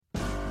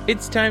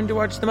It's time to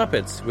watch The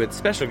Muppets with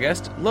special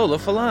guest Lola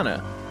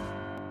Falana.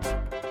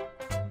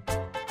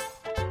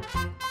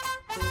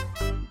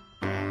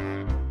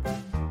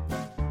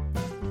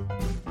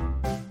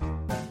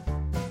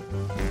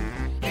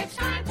 It's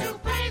time to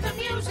play the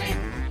music.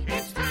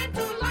 It's time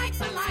to light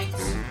the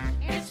lights.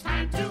 It's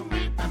time to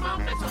meet the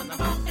Muppets on the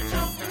Muppet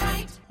Show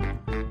tonight.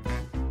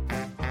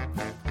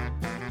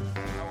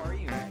 How are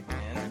you,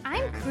 Megan?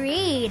 I'm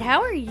great.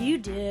 How are you,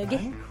 Dig?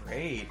 I'm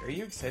great. Are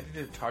you excited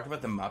to talk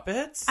about The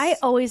Muppets? I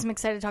always am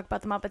excited to talk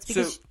about the Muppets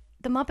because So-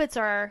 the Muppets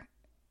are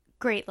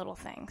great little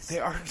things. They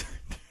are.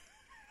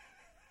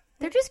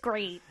 They're just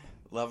great.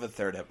 Love a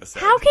third episode.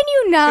 How can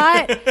you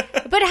not?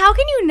 But how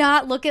can you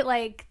not look at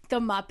like the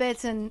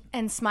Muppets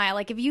and smile?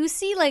 Like if you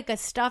see like a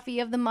stuffy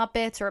of the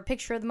Muppets or a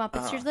picture of the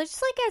Muppets, you're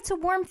just like it's a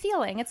warm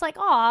feeling. It's like,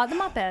 aw, the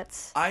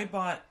Muppets. I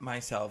bought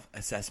myself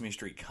a Sesame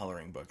Street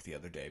coloring book the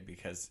other day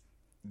because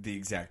the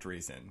exact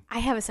reason. I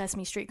have a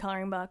Sesame Street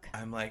coloring book.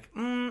 I'm like,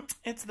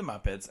 it's the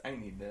Muppets. I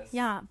need this.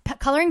 Yeah,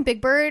 coloring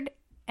Big Bird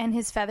and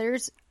his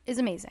feathers is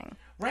amazing.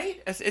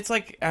 Right? It's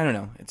like, I don't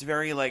know. It's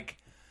very like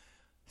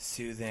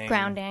soothing,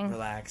 Grounding.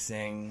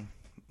 relaxing,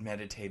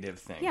 meditative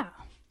thing. Yeah.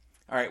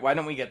 All right, why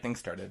don't we get things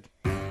started?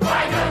 Let's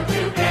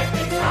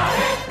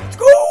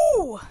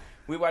go!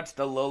 We watched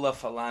the Lola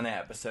Falana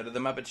episode of The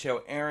Muppet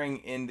Show airing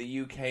in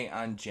the UK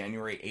on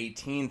January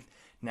 18th,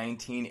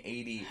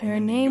 1980. and Her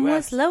in the name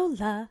US was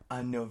Lola.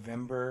 on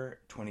November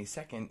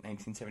 22nd,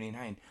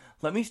 1979.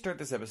 Let me start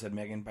this episode,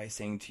 Megan, by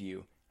saying to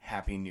you,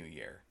 Happy New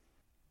Year.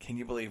 Can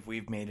you believe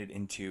we've made it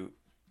into...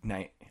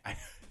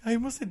 I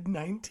almost said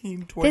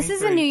 1923. This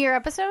is a New Year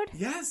episode?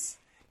 Yes.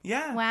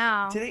 Yeah.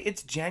 Wow. Today,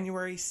 it's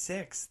January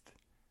 6th.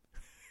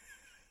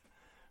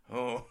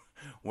 Oh,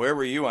 where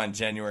were you on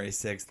January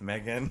 6th,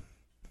 Megan?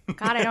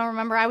 God, I don't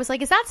remember. I was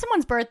like, is that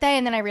someone's birthday?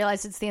 And then I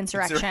realized it's the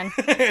insurrection.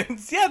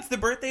 It's the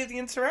birthday of the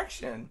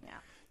insurrection. Yeah.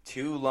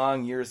 2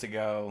 long years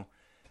ago,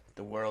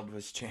 the world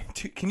was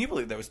changed. Can you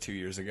believe that was 2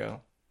 years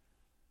ago?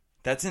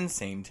 That's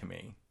insane to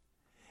me.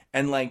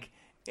 And like,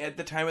 at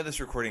the time of this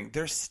recording,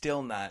 they're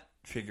still not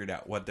figured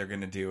out what they're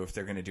going to do, if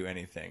they're going to do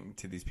anything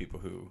to these people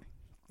who,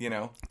 you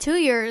know. 2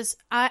 years.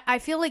 I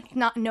feel like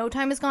no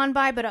time has gone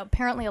by, but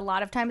apparently a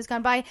lot of time has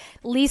gone by.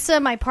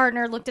 Lisa, my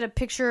partner, looked at a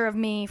picture of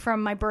me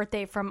from my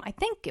birthday from, I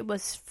think it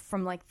was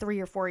from like 3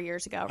 or 4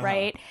 years ago,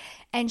 right?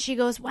 And she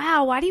goes,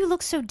 wow, why do you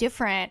look so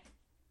different?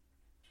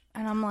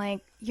 And I'm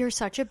like, you're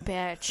such a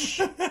bitch.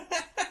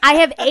 I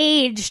have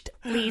aged,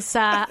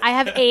 Lisa. I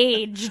have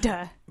aged.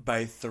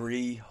 By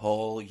 3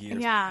 whole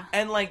years. Yeah.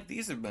 And like,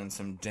 these have been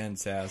some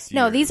dense ass years.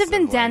 No, these have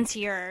been of, like, dense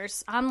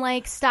years. I'm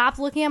like, stop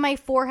looking at my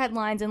forehead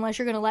lines unless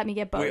you're going to let me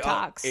get We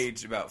all Botox.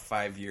 aged about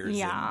 5 years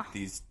Yeah. in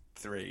these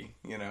 3,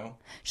 you know?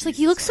 She's like,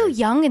 you look so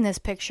young in this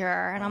picture.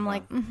 And I'm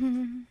like,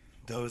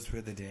 Those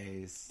were the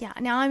days. yeah,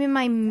 now I'm in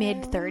my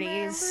mid-30s.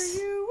 Remember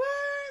you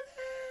were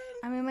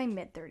then. I'm in my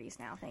mid-30s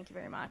now. Thank you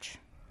very much.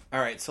 All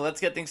right, so let's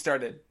get things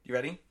started. You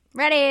ready?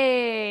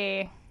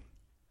 Ready.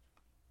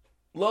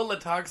 Lola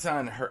talks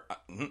on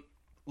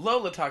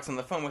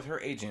the phone with her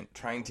agent,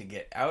 trying to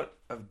get out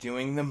of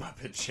doing the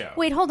Muppet Show.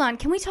 Wait, hold on.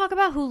 Can we talk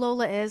about who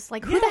Lola is?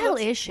 Like, who the hell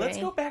is she? Let's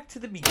go back to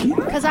the beginning.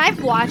 Because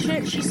I've watched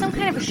it. She's some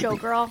kind of a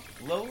showgirl.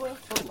 Lola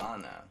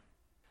Falana.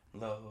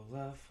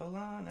 Lola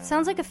Falana.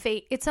 Sounds like a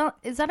fake. Is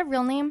that a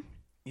real name?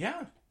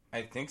 Yeah,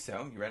 I think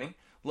so. You ready?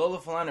 Lola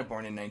Falana,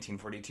 born in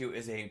 1942,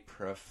 is a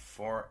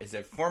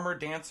former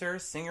dancer,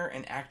 singer,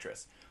 and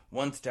actress.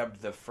 Once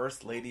dubbed the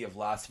First Lady of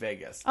Las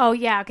Vegas. Oh,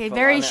 yeah. Okay.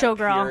 Very Falana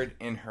showgirl. appeared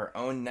in her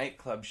own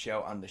nightclub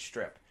show on the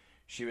Strip.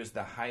 She was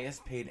the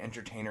highest paid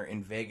entertainer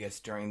in Vegas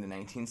during the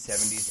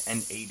 1970s and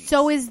 80s.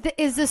 So is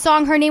the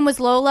song Her Name Was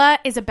Lola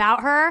is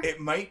about her? It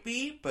might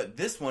be, but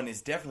this one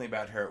is definitely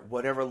about her.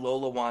 Whatever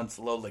Lola wants,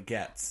 Lola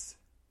gets.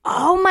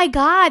 Oh, my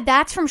God.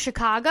 That's from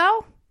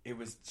Chicago?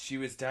 She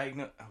was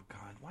diagnosed... Oh,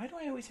 God. Why do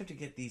I always have to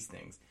get these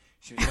things?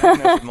 She was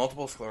diagnosed with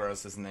multiple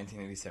sclerosis in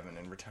 1987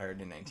 and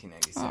retired in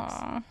 1996.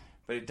 Aww.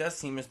 But it does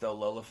seem as though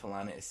Lola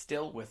Falana is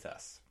still with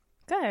us.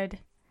 Good.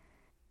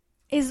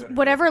 Is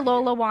whatever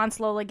Lola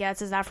wants, Lola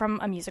gets, is that from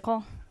a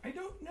musical? I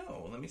don't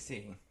know. Let me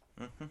see.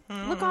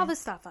 Look all this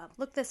stuff up.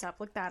 Look this up.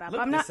 Look that up.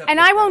 Look I'm this not, up, and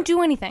look I that won't up.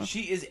 do anything.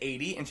 She is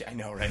 80, and I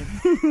know, right?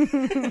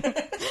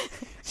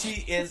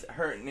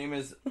 Her name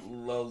is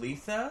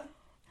Lolitha.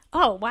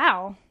 Oh,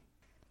 wow.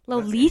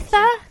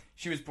 Lolitha?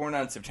 She was born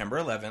on September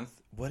 11th.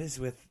 What is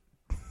with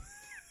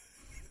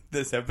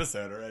this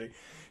episode already?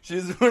 She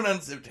was born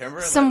on September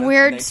 11th. Some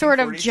weird sort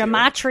of 1942.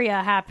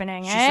 gematria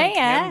happening, She's eh? from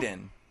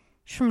Camden.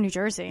 She's from New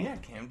Jersey. Yeah,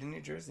 Camden,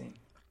 New Jersey.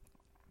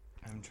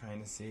 I'm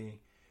trying to see.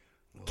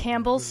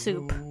 Campbell's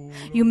Soup.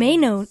 You may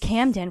know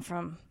Camden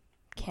from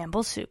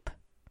Campbell's Soup.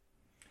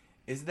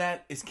 Is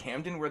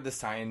Camden where the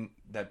sign,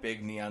 that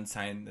big neon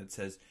sign that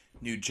says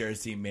New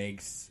Jersey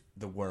makes,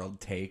 the world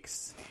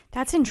takes?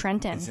 That's in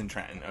Trenton. It's in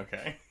Trenton,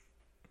 okay.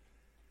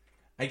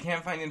 I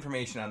can't find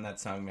information on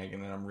that song,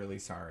 Megan, and I'm really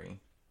sorry.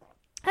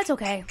 That's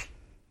okay.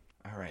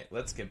 All right,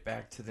 let's get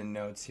back to the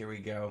notes. Here we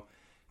go.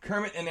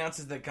 Kermit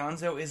announces that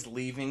Gonzo is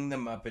leaving the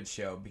Muppet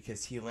Show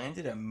because he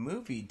landed a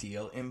movie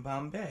deal in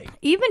Bombay.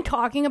 Even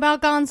talking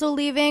about Gonzo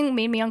leaving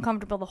made me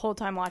uncomfortable the whole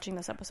time watching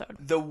this episode.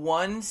 The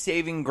one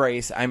saving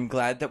grace, I'm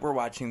glad that we're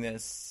watching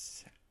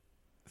this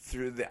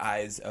through the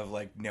eyes of,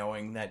 like,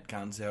 knowing that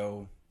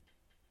Gonzo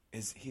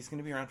he's going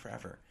to be around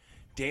forever.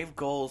 Dave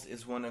Goelz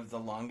is one of the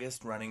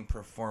longest running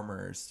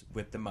performers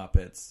with the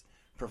Muppets,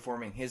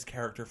 performing his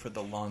character for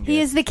the longest. He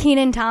is the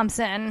Kenan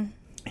Thompson.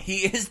 He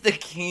is the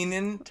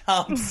Kenan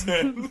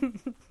Thompson.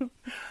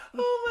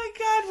 Oh my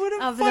God,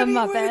 what a Of the funny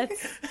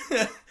Muppets.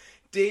 way.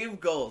 Dave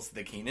Goelz,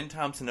 the Kenan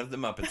Thompson of the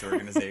Muppets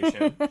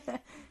organization.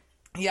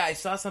 Yeah, I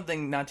saw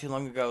something not too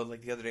long ago,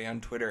 like the other day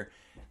on Twitter,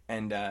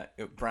 and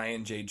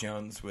Brian J.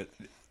 Jones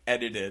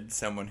edited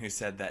someone who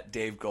said that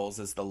Dave Goelz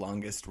is the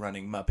longest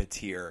running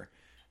Muppeteer,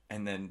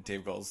 and then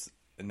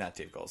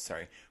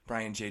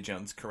Brian J.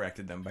 Jones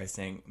corrected them by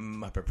saying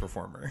Muppet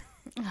performer.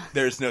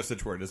 There's no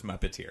such word as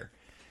Muppeteer.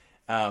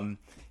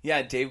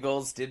 Yeah, Dave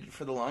Goelz did it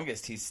for the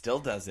longest. He still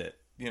does it.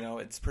 You know,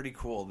 it's pretty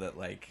cool that,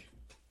 like,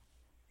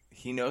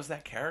 he knows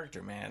that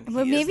character, man.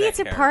 Well, He is maybe that it's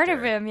a part of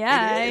character. him,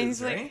 yeah. It is,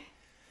 He's like- right?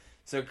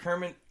 So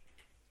Kermit,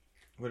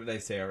 what did I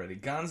say already?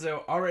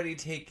 Gonzo already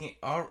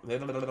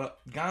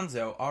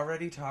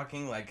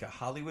talking like a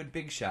Hollywood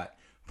big shot,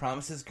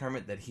 promises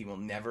Kermit that he will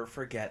never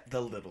forget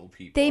the little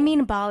people. They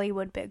mean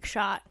Bollywood big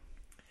shot.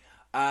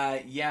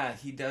 Yeah,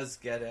 he does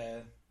get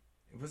a...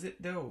 Was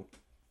it? No.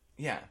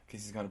 Yeah,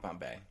 because he's going to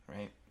Bombay,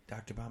 right?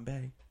 Dr.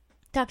 Bombay.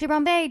 Dr.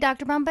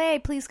 Bombay,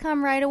 please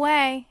come right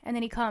away. And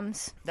then he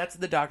comes. That's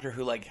the doctor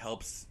who, like,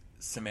 helps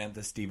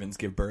Samantha Stevens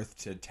give birth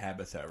to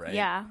Tabitha, right?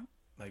 Yeah.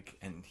 Like,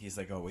 and he's,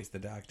 like, always the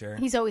doctor.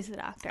 He's always the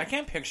doctor. I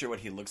can't picture what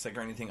he looks like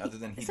or anything other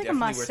than he It's like a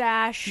definitely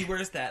mustache. He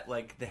wears that,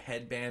 like, the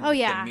headband Oh, with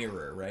yeah. the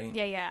mirror, right?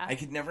 Yeah, yeah. I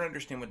could never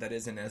understand what that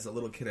is, and as a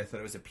little kid I thought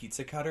it was a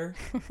pizza cutter.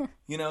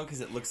 You know,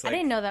 because it looks I like...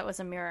 didn't know that was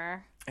a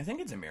mirror. I think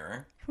it's a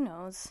mirror. Who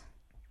knows?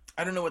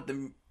 I don't know what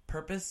the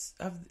purpose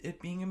of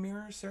it being a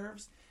mirror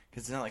serves,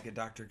 because it's not like a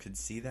doctor could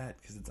see that,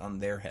 because it's on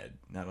their head,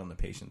 not on the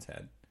patient's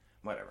head.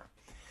 Whatever.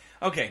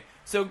 Okay,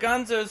 so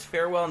Gonzo's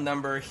farewell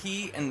number,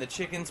 he and the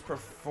chickens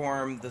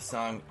perform the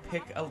song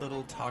Pick a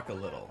Little, Talk a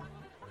Little.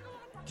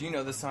 Do you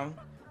know this song?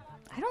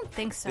 I don't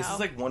think so. This is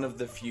like one of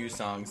the few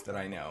songs that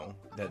I know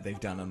that they've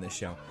done on this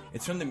show.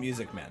 It's from the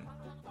Music Men.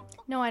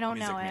 No, I don't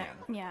Music know it. Man.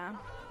 Yeah.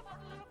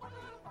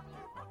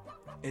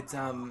 It's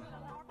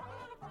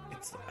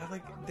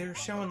like they're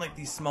showing like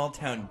these small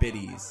town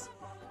biddies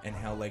and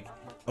how like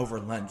over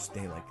lunch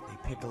they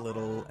pick a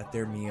little at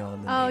their meal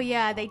and then Oh, they,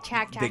 yeah, they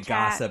chat. they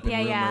gossip and yeah,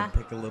 rumor yeah.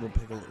 pick a little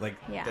like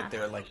Yeah. that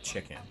they're like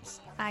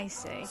chickens. I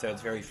see. So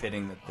it's very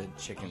fitting that the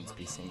chickens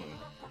be singing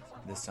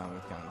this song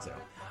with Gonzo.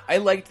 I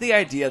liked the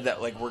idea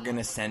that like we're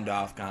gonna send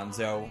off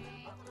Gonzo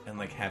and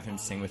like have him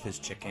sing with his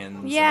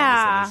chickens Yeah.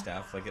 and all this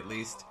other stuff. Like at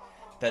least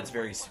that's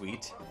very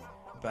sweet.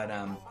 But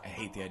I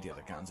hate the idea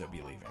that Gonzo be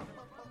leaving.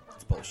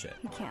 It's bullshit.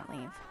 He can't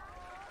leave.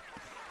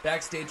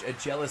 Backstage, a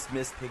jealous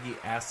Miss Piggy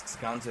asks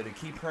Gonzo to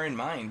keep her in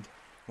mind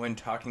when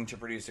talking to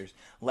producers.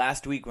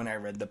 Last week when I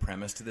read the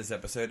premise to this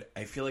episode,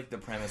 I feel like the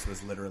premise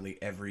was literally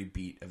every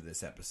beat of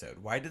this episode.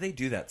 Why do they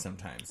do that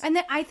sometimes? And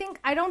then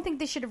I don't think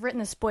they should have written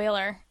a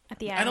spoiler at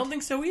the end. I don't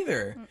think so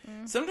either.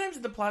 Sometimes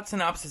the plot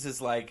synopsis is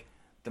like,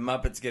 the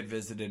Muppets get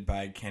visited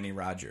by Kenny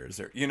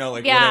Rogers, or, you know,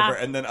 like Yeah.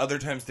 whatever. And then other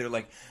times they're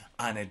like,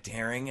 on a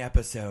daring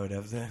episode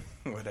of the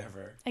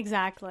whatever.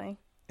 Exactly.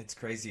 It's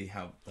crazy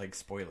how, like,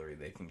 spoilery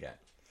they can get.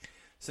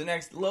 So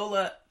next,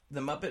 Lola, the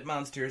Muppet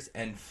Monsters,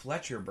 and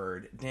Fletcher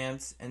Bird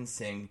dance and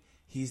sing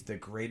He's the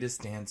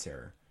Greatest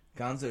Dancer.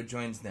 Gonzo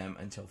joins them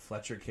until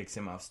Fletcher kicks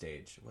him off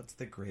stage. What's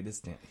the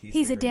greatest dance?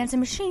 He's a dancing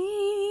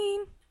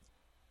machine.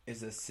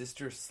 Is a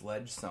Sister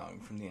Sledge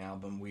song from the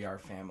album We Are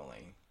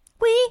Family.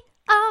 We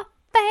are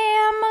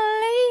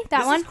family. That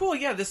This one? is cool.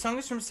 Yeah, this song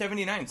is from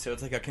 79, so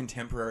it's like a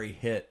contemporary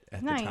hit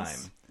at Nice. the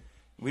time.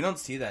 We don't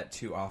see that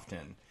too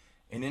often.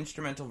 An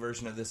instrumental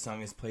version of this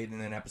song is played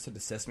in an episode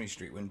of Sesame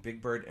Street when Big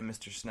Bird and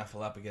Mr.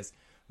 Snuffleupagus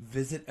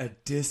visit a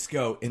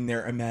disco in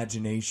their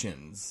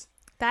imaginations.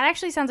 That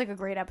actually sounds like a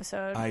great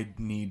episode. I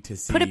need to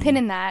see. Put a pin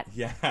in that.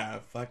 Yeah,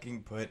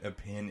 fucking put a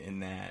pin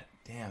in that.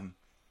 Damn.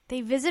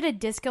 They visit a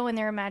disco in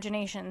their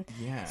imagination.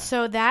 Yeah.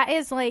 So that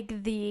is like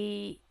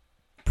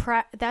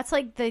that's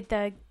like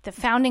the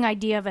founding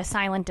idea of a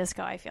silent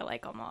disco, I feel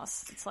like,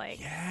 almost. It's like...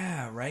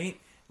 Yeah, right?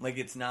 Like,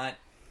 it's not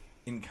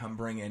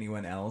encumbering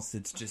anyone else.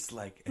 It's just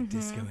like a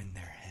disco in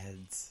their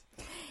heads.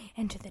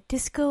 Enter the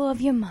disco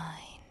of your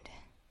mind.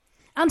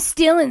 I'm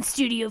still in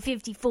Studio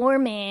 54,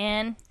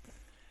 man.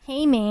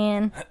 Hey,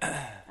 man.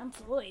 I'm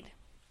Floyd.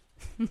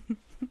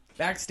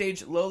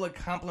 Backstage, Lola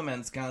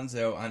compliments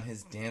Gonzo on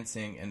his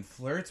dancing and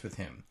flirts with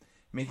him,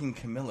 making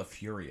Camilla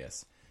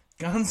furious.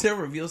 Gonzo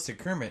reveals to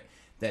Kermit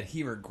that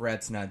he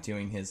regrets not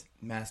doing his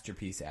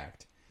masterpiece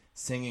act,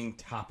 singing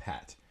Top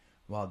Hat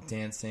while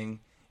dancing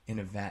in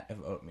a vat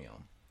of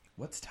oatmeal.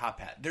 What's Top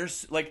Hat?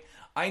 There's like,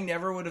 I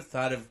never would have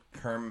thought of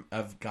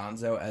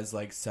Gonzo as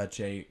like such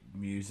a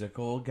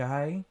musical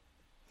guy.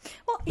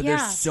 Well, But yeah.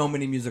 there's so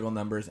many musical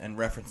numbers and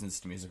references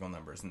to musical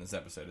numbers in this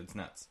episode. It's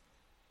nuts.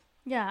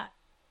 Yeah.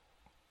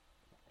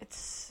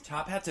 It's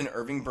Top Hat's an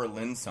Irving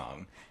Berlin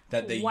song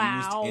that they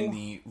Wow. used in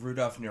the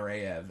Rudolph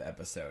Nureyev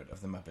episode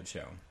of The Muppet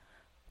Show.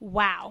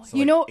 wow. So,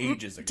 You like, know,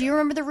 ages ago. do you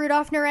remember the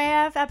Rudolph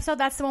Nureyev episode?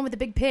 That's the one with the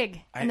big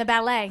pig and the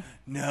ballet.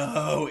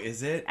 No,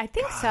 is it? I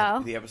think God,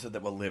 so. The episode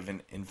that will live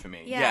in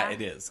infamy. Yeah.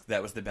 It is.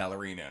 That was the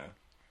ballerina,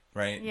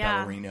 right?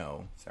 Yeah.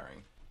 Ballerino.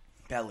 Sorry.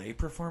 Ballet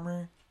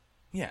performer?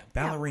 Yeah,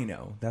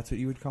 ballerino. That's what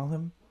you would call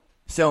him?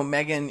 So,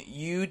 Megan,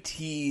 you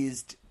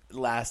teased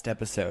last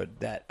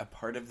episode that a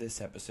part of this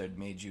episode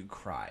made you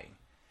cry.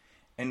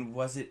 And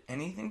was it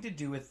anything to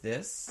do with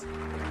this?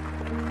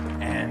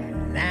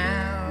 And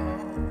now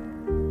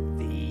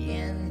the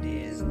end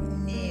is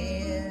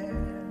near,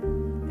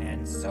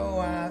 and so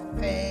I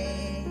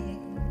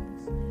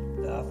face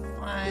the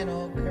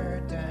final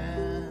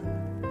curtain.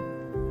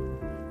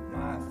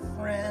 My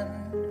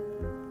friend,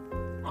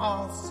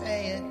 I'll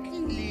say it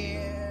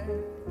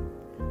clear,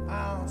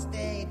 I'll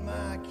state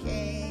my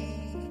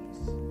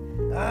case,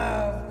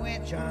 of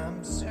which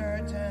I'm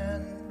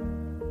certain.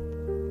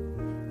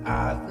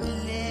 I've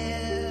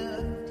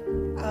lived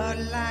a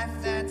life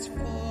that's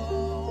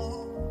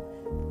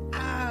full.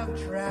 I've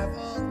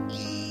traveled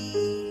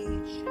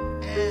each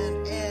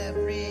and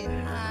every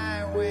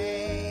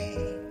highway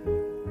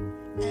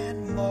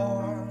and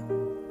more,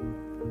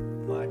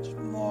 much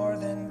more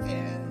than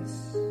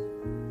this.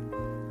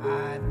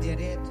 I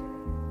did it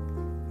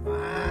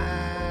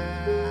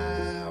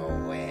my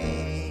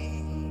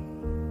way.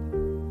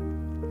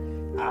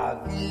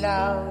 I've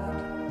loved,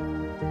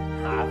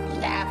 I've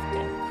laughed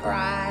and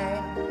cried.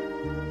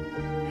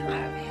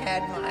 I've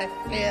had my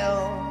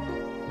fill,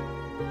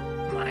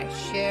 my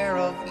share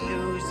of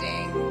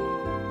losing.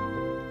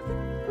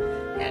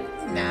 And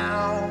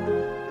now,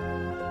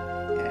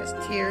 as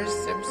tears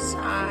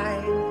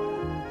subside,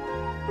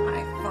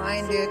 I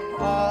find it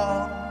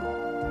all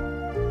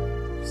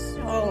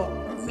so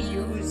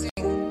amusing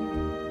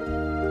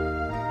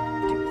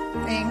to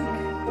think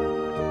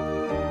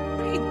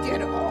I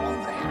did all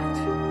that.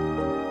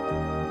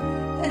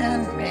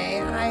 And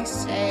may I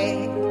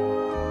say,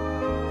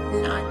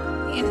 not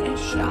in a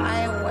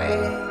shy way.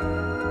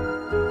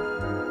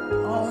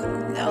 Oh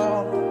no.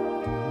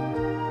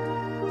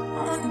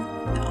 Oh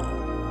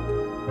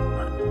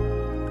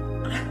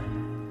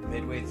no.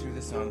 Midway through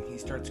the song, he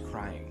starts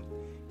crying.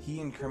 He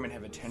and Kermit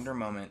have a tender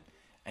moment,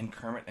 and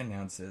Kermit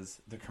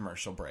announces the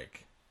commercial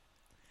break.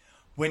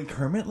 When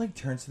Kermit,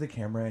 turns to the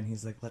camera and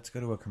he's like, let's go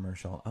to a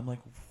commercial, I'm like,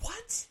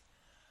 what?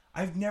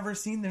 I've never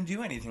seen them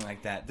do anything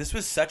like that. This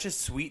was such a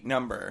sweet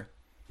number.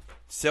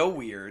 So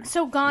weird.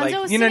 So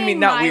Gonzo you know what I mean? singing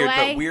Not My weird,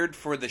 Way. but weird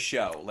for the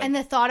show. And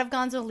the thought of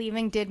Gonzo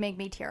leaving did make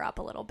me tear up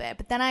a little bit.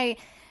 But then I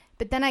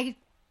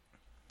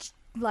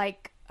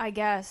I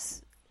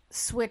guess,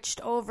 switched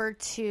over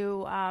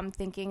to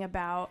thinking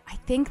about, I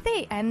think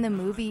they end the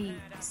movie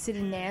Sid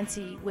and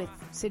Nancy with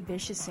Sid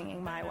Vicious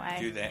singing My Way.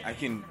 do they?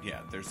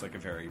 There's a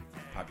very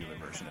popular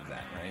version of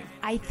that, right?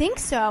 I think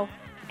so.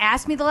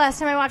 Ask me the last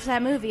time I watched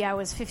that movie. I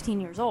was 15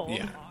 years old.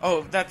 Yeah.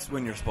 Oh, that's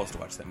when you're supposed to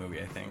watch that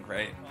movie, I think,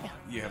 right? Yeah.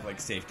 You have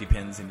safety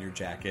pins in your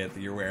jacket that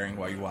you're wearing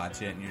while you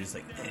watch it, and you're just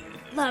like, eh.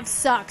 Love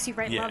sucks. You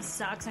write Yeah. love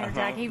sucks on your Uh-huh.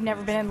 jacket. You've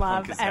never been in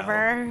love Punk as hell.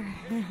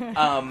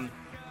 ever.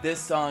 This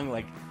song,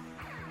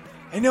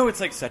 I know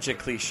it's such a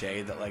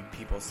cliche that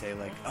people say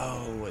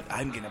oh,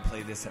 I'm gonna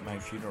play this at my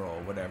funeral,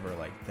 or whatever.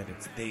 That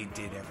they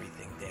did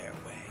everything their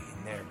way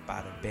and their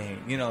bada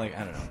bing. I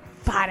don't know.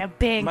 Bada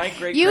bing. My You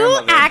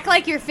great-grandmother- act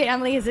like your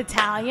family is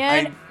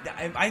Italian.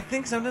 I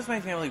think sometimes my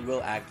family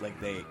will act like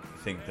they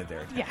think that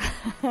they're Italian.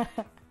 Yeah.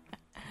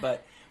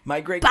 But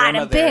my great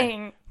Bada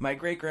bing.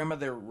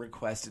 grandmother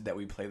requested that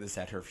we play this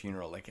at her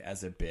funeral,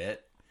 as a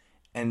bit,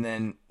 and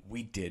then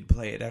we did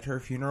play it at her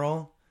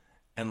funeral,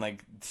 and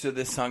so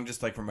this song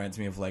just reminds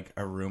me of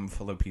a room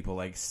full of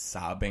people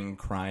sobbing,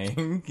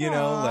 crying,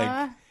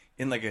 Aw.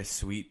 in a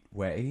sweet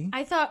way.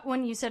 I thought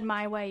when you said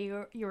My Way,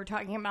 you were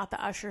talking about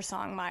the Usher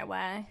song My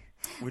Way.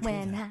 Which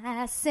When one's that?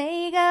 I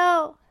say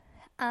go,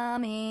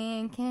 I'm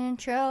in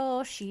control.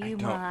 I She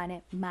don't-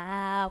 wanted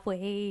my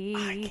way.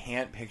 I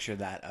can't picture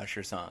that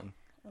Usher song.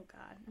 Oh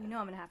God, you know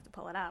I'm gonna have to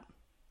pull it up.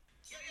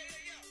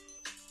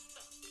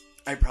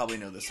 I probably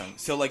know this song.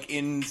 So,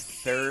 in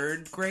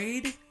 3rd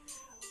grade,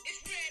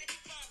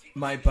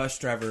 my bus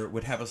driver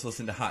would have us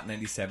listen to Hot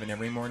 97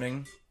 every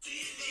morning.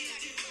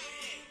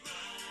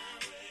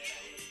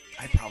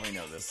 I probably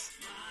know this.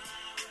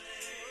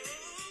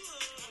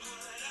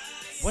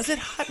 Was it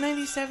Hot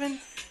 97?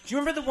 Do you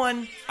remember the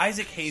one?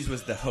 Isaac Hayes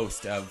was the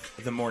host of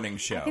the morning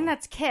show. I think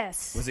that's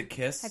Kiss. Was it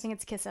Kiss? I think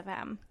it's Kiss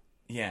FM.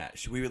 Yeah,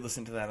 we would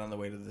listen to that on the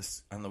way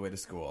to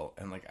school,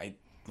 and I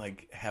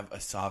have a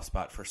soft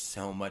spot for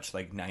so much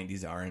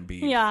 90s R&B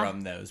Yeah.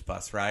 from those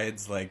bus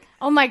rides.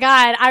 Oh my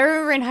God, I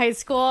remember in high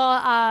school,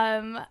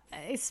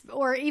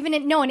 or even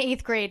in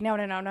 8th grade. No,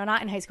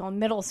 not in high school, in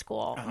middle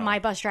school. Uh-huh. My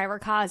bus driver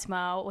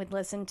Cosmo would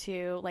listen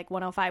to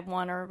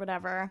 105.1 or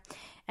whatever,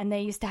 and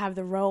they used to have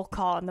the roll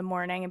call in the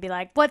morning and be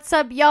like, "What's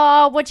up,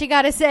 y'all? What you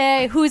got to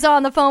say? Who's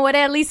on the phone with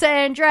Ed, Lisa,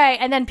 and Dre?"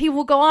 And then people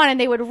would go on and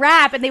they would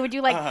rap and they would do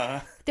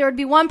like, there would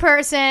be one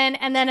person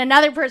and then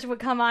another person would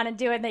come on and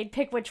do it and they'd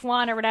pick which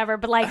one or whatever.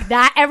 But like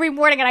that every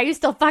morning, and I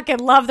used to fucking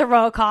love the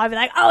roll call. I'd be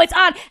like, "Oh, it's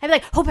on." I'd be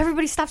like, "Hope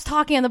everybody stops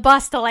talking on the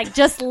bus to like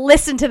just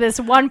listen to this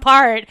one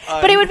part."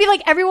 But it would be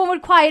like everyone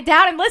would quiet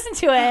down and listen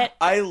to it.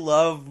 I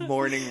love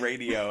morning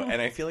radio,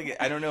 and I feel like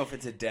I don't know if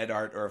it's a dead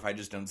art or if I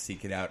just don't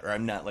seek it out or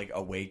I'm not like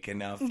awake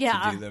enough to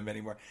do them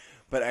anymore.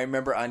 But I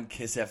remember on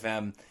Kiss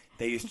FM,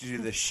 they used to do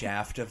the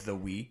Shaft of the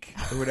Week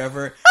or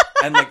whatever,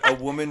 and like a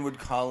woman would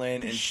call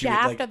in and she would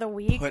Shaft like of the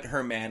Week? put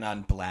her man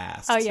on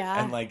blast. Oh,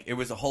 yeah. And like it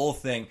was a whole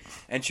thing,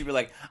 and she'd be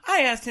like,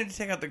 "I asked him to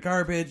take out the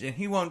garbage and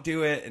he won't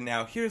do it, and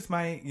now here's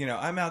my,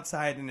 I'm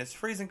outside and it's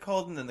freezing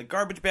cold and then the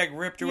garbage bag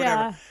ripped or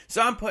whatever,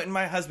 so I'm putting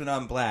my husband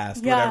on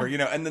blast, whatever,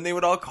 and then they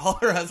would all call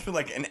her husband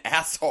like an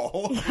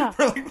asshole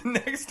for like the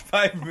next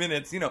 5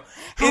 minutes, in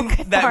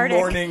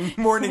that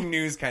morning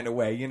news kind of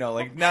way,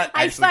 like not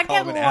actually call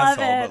him an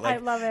asshole, but like I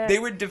love it. they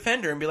would defend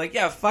her and be like,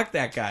 "Yeah, fuck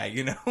that guy,"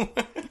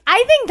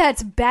 I think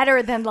that's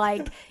better than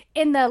like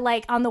in the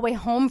like on the way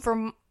home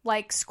from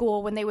like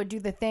school when they would do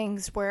the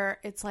things where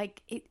it's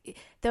like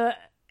the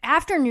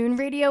afternoon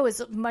radio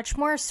is much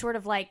more sort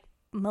of like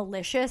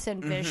malicious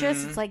and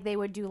vicious. It's like they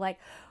would do like,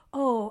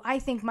 "Oh, I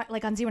think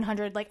like on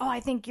Z100, like, oh, I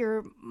think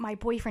my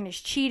boyfriend is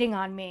cheating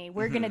on me.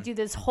 We're gonna do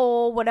this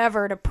whole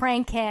whatever to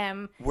prank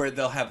him." Where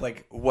they'll have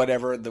like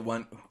whatever the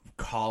one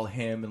call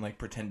him and like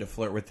pretend to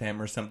flirt with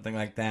him or something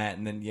like that,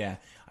 and then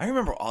I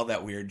remember all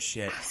that weird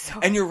shit.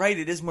 And you're right,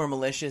 it is more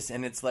malicious,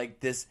 and it's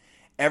like this.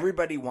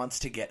 Everybody wants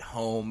to get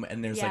home,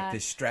 and there's like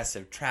this stress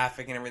of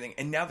traffic and everything.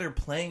 And now they're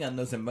playing on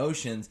those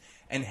emotions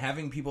and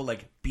having people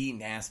like be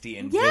nasty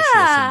and vicious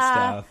and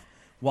stuff,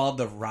 while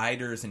the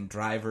riders and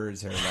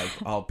drivers are like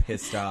all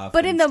pissed off.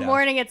 But in the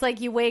morning, it's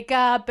like you wake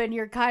up and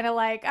you're kind of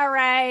like, "All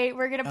right,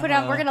 we're gonna put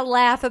up, we're gonna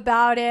laugh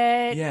about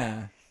it."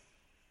 Yeah.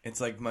 It's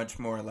like much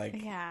more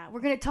like... Yeah, we're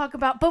going to talk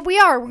about...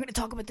 We're going to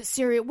talk about the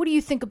serial. What do you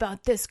think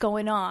about this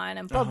going on?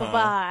 And blah, blah,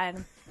 blah.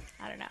 And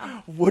I don't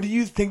know. What do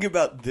you think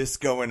about this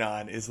going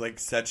on is like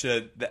such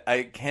a...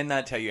 I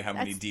cannot tell you how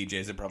many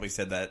DJs have probably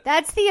said that.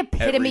 That's the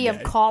epitome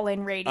of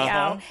call-in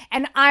radio.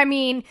 And I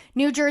mean,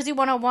 New Jersey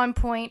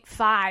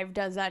 101.5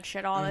 does that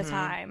shit all the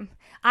time.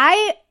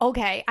 I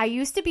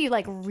used to be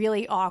like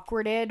really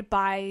awkwarded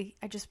by,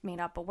 I just made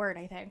up a word,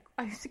 I think.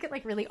 I used to get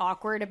like really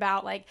awkward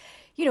about like,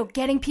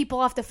 getting people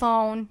off the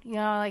phone,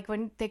 like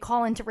when they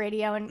call into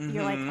radio and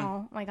you're like,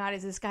 "Oh my God,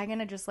 is this guy going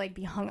to just like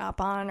be hung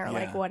up on or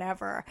like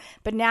whatever?"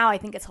 But now I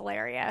think it's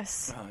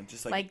hilarious.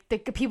 Just like the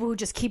people who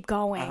just keep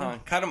going.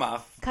 Cut them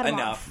off. Cut them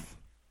Enough. off.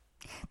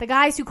 The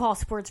guys who call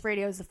sports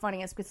radio is the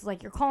funniest because it's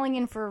like you're calling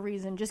in for a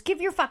reason. Just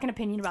give your fucking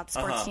opinion about the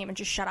sports team and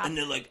just shut up. And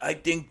they're like, "I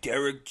think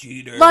Derek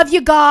Jeter." Love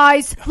you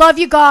guys. Love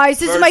you guys.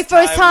 This is my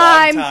first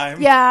time. Long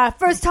time. Yeah,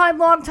 first time,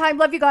 long time.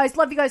 Love you guys.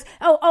 Love you guys.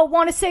 Oh,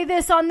 want to say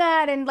this on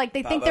that, and like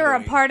they think they're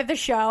a part of the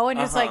show, and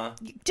it's like,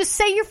 just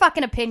say your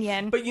fucking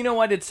opinion. But you know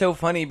what? It's so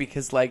funny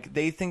because like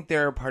they think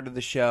they're a part of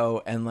the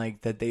show, and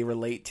like that they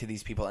relate to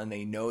these people, and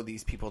they know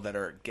these people that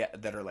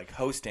are like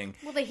hosting.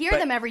 Well, they hear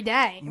them every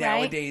day.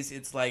 Nowadays,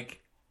 it's like.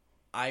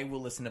 I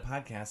will listen to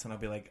podcasts and I'll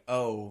be like,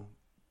 "Oh,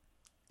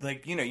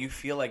 like, you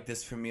feel like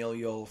this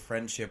familial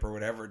friendship or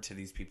whatever to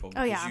these people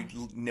because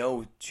you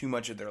know too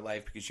much of their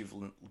life because you've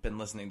been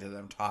listening to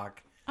them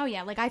talk." Oh,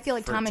 yeah. Like, I feel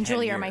like Tom and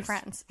Julie are my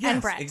friends. Yes,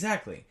 and Brett.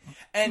 Exactly.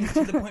 And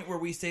to the point where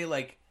we say,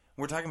 like,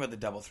 we're talking about the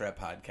Double Threat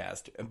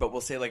podcast, but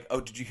we'll say, like, "Oh,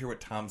 did you hear what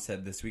Tom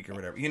said this week or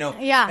whatever?"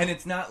 Yeah. And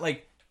it's not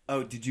like,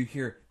 "Oh, did you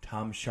hear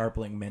Tom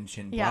Sharpling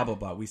mention blah, blah,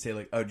 blah?" We say,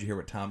 like, "Oh, did you hear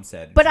what Tom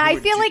said?" But I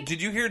feel like...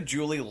 Did you hear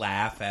Julie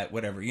laugh at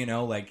whatever,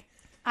 like...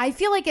 I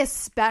feel like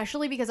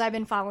especially because I've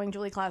been following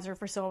Julie Klauser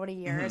for so many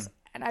years,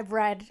 and I've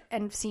read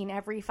and seen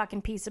every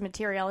fucking piece of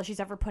material she's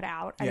ever put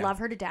out. I love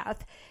her to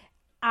death.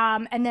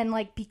 And then,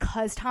 like,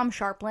 because Tom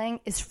Sharpling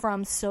is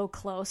from so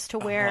close to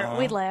where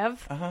we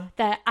live,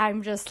 that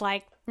I'm just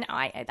like, no,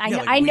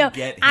 I know.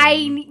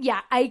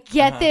 I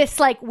get this,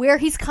 like, where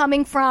he's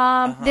coming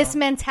from, this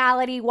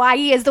mentality, why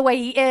he is the way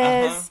he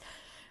is.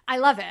 I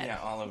love it. Yeah,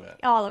 all of it.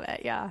 All of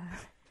it, yeah.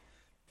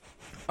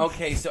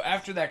 Okay, so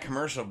after that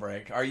commercial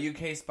break, our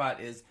UK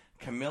spot is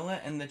Camilla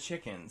and the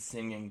Chickens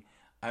singing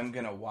 "I'm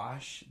Gonna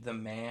Wash the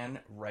Man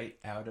Right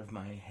Out of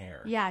My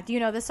Hair." Yeah, do you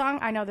know this song?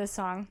 I know this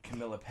song.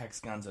 Camilla pecks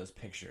Gonzo's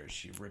pictures.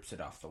 She rips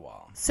it off the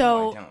wall.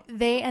 So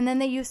they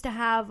used to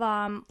have,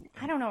 I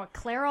don't know, a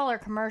Clairol or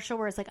commercial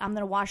where it's like, "I'm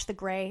gonna wash the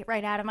gray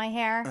right out of my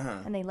hair."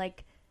 And they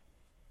like...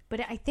 But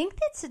I think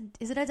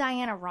is it a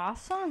Diana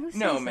Ross song? Who sings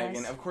No, this?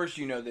 Megan, of course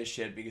you know this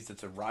shit because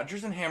it's a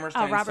Rodgers and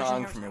Hammerstein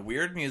song from a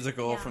weird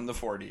musical from the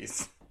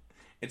 40s.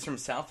 It's from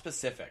South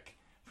Pacific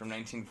from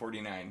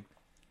 1949.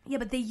 Yeah,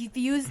 but they've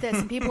used this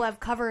and people have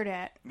covered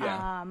it.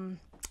 Yeah.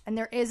 And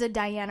there is a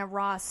Diana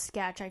Ross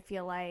sketch, I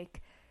feel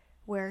like,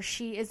 where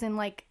she is in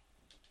like,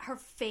 her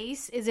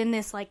face is in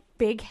this like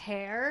big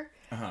hair.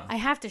 I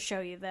have to show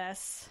you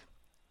this.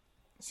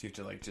 So you have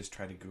to like just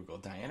try to Google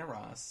Diana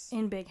Ross.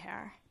 In big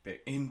hair.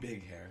 In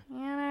big hair.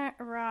 Diana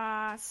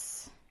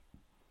Ross.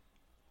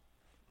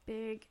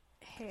 big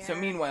hair. So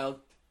meanwhile,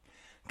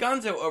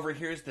 Gonzo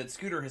overhears that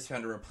Scooter has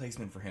found a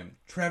replacement for him.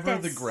 Trevor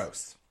the This.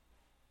 Gross.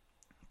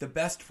 The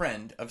best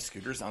friend of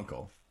Scooter's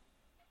uncle.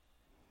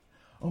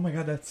 Oh my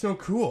god, that's so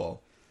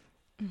cool.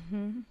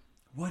 Mm-hmm.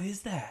 What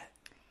is that?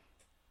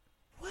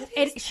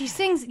 She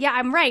sings. Yeah,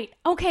 I'm right.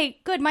 Okay,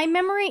 good. My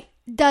memory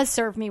does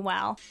serve me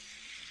well.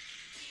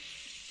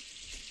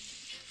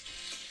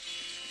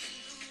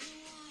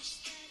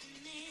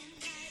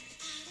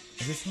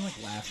 Is this from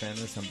like Laughing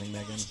or something,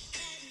 Megan?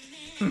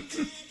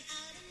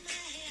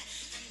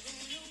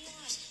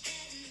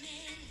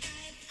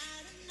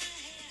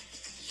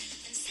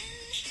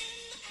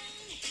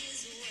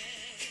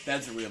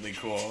 That's really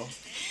cool.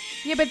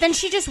 Yeah, but then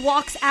she just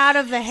walks out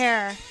of the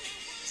hair.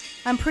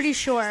 I'm pretty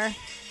sure.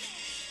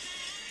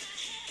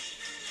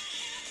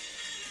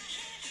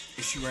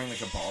 Is she wearing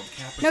like a bald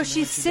cap or No, something she's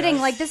like she sitting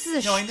does? like this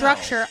is a No, I know.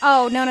 structure.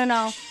 Oh,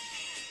 no.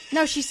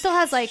 No, she still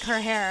has like her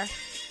hair.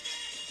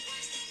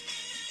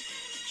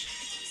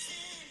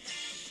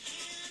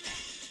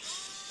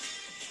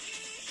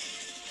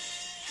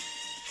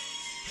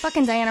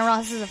 Fucking Diana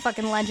Ross is a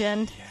fucking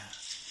legend. Yeah.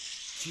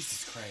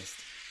 Jesus Christ.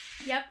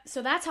 Yep.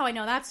 So that's how I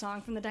know that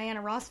song, from the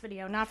Diana Ross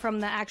video, not from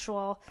the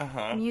actual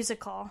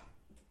musical.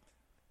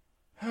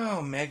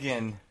 Oh,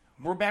 Megan.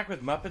 We're back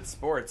with Muppet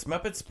Sports.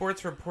 Muppet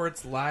Sports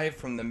reports live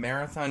from the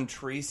Marathon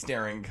Tree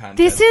Staring Contest.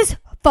 This is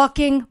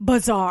fucking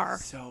bizarre.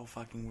 so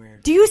fucking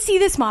weird. Do you see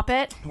this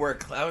Muppet? Where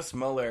Klaus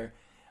Muller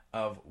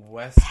of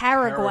West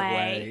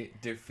Paraguay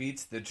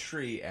defeats the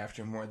tree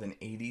after more than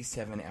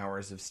 87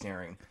 hours of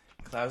staring.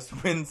 Klaus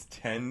wins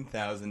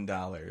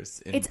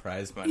 $10,000 in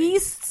prize money.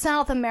 East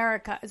South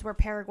America is where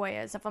Paraguay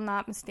is, if I'm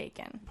not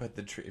mistaken. But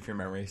the tree, if your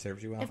memory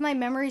serves you well. If my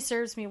memory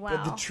serves me well.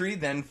 But the tree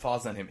then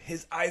falls on him.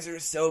 His eyes are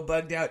so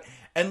bugged out,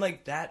 and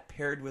like that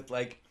paired with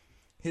like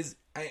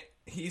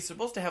he's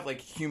supposed to have like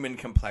human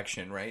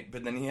complexion, right?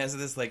 But then he has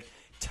this like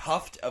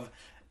tuft of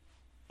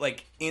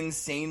like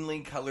insanely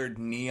colored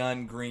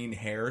neon green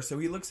hair, so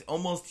he looks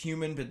almost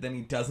human, but then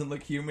he doesn't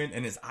look human,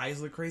 and his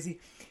eyes look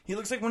crazy. He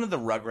looks like one of the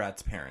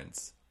Rugrats'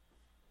 parents.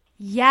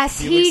 Yes,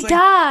 he looks like,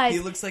 does. He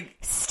looks like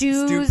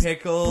Stu's Stu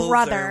Pickles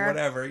brother, or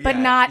whatever, but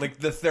yeah. not like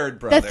the third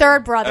brother. The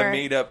third brother. A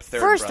made-up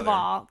third First brother. of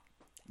all,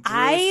 Drew,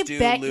 I Stu,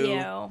 bet Lou,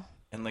 you.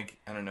 and like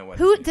I don't know what.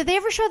 Who did they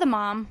ever show the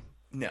mom?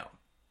 No.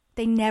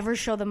 They never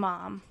show the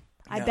mom.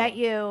 I No. bet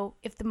you,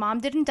 if the mom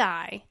didn't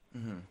die,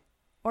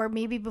 or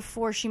maybe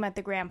before she met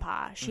the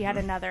grandpa, she had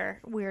another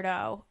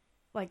weirdo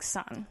like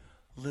son.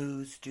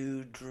 Lou,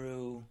 Stu,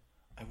 Drew.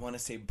 I want to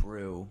say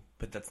Brew,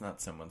 but that's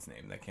not someone's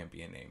name. That can't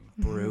be a name.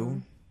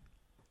 Brew.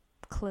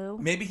 Clue.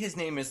 Maybe his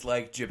name is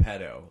like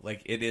Geppetto.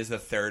 Like it is a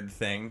third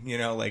thing. You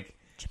know, like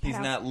he's Geppetto.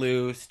 not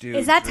Lou, Stu.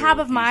 Is that Drew, top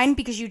of he's- mind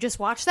because you just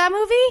watched that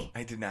movie?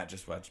 I did not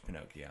just watch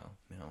Pinocchio.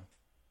 No.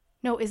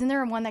 No, isn't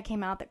there one that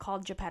came out that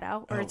called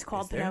Geppetto, or Oh, it's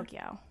called is there?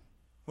 Pinocchio?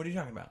 What are you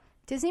talking about?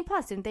 Disney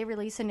Plus, didn't they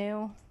release a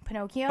new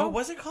Pinocchio? Oh,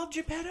 was it called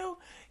Geppetto?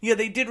 Yeah,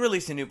 they did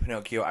release a new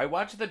Pinocchio. I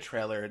watched the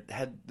trailer. It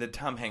had the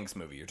Tom Hanks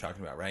movie you're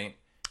talking about, right?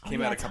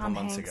 Came yeah, out a couple Tom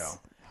months Hanks. ago.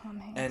 Tom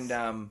Hanks.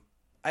 And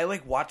I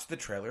like watched the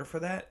trailer for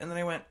that, and then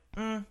I went,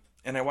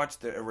 and I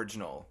watched the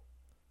original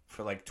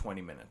for like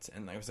 20 minutes,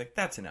 and I was like,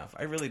 that's enough.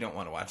 I really don't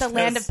want to watch The this.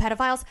 Land of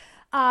Pedophiles.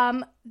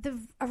 The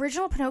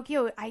original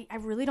Pinocchio, I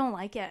really don't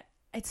like it.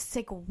 It's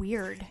like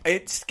weird.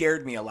 It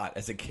scared me a lot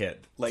as a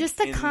kid. Like Just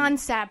the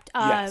concept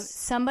of Yes.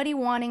 somebody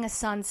wanting a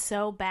son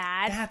so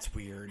bad. That's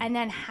weird. And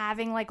then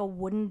having like a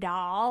wooden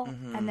doll,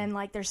 Mm-hmm. and then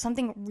like there's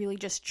something really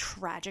just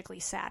tragically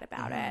sad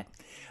about Mm-hmm. it.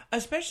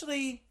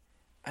 Especially,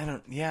 I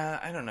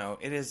don't know.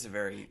 It is a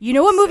very. You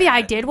know what movie I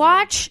sad did and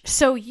watch?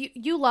 So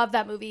you love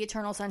that movie,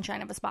 Eternal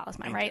Sunshine of a Spotless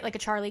Mind, right? Like a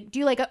Charlie. Do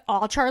you like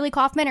all Charlie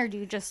Kaufman, or do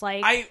you just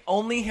like? I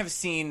only have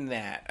seen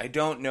that. I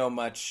don't know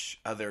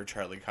much other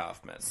Charlie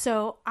Kaufman.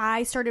 So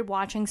I started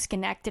watching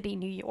Schenectady,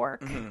 New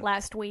York Mm-hmm.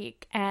 last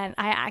week, and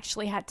I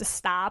actually had to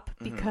stop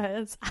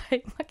because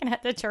I fucking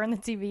had to turn the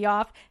TV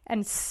off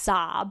and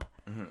sob.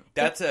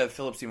 That's a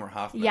Philip Seymour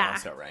Hoffman Yeah.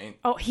 also, right?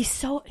 Oh, he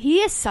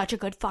is such a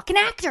good fucking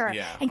actor.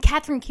 Yeah. And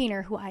Catherine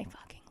Keener, who I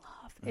fucking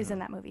love, is in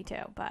that movie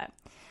too. But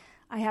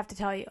I have to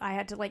tell you, I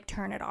had to like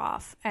turn it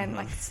off and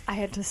like I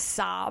had to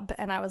sob,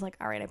 and I was like,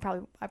 all right,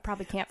 I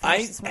probably can't finish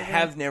I this movie.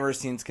 have never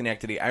seen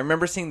Schenectady. I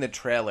remember seeing the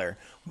trailer.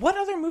 What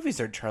other movies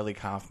are Charlie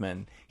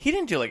Kaufman? He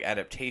didn't do like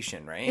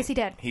adaptation, right? Yes, he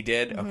did. He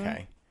did?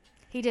 Okay.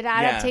 He did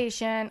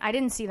adaptation. I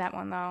didn't see that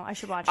one though. I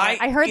should watch it. I-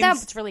 I heard that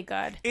ins- it's really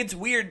good. It's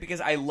weird because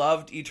I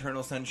loved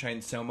Eternal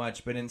Sunshine so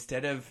much, but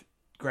instead of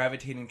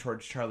gravitating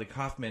towards Charlie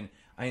Kaufman,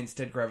 I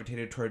instead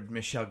gravitated toward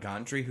Michel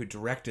Gondry, who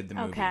directed the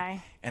movie.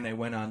 Okay. And I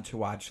went on to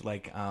watch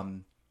like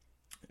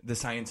The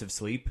Science of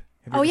Sleep.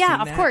 Have you Oh, ever yeah,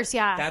 seen of that? course,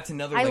 yeah. That's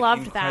another I like,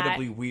 loved that.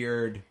 incredibly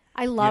weird.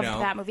 I loved you know?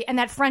 that movie. And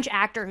that French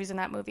actor who's in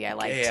that movie I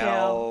like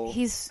Gael- too.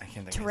 He's I can't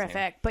think of his name.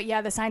 terrific. But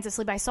yeah, The Science of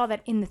Sleep, I saw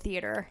that in the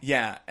theater.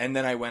 Yeah, and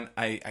then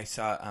I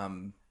saw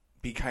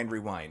Be Kind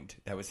Rewind.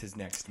 That was his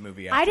next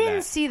movie after I didn't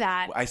that. see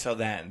that. I saw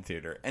that in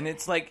theater. And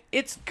it's like,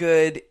 it's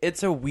good.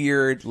 It's a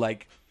weird,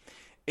 like,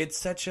 it's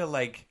such a,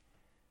 like,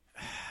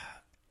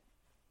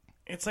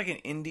 It's like an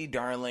indie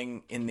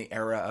darling in the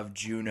era of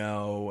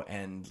Juno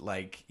and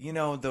like, you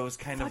know, those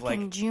kind of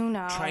Fucking like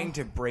Juno. trying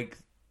to break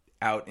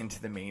out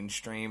into the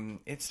mainstream.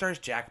 It stars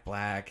Jack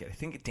Black. I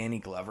think Danny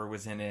Glover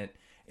was in it.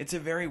 It's a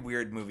very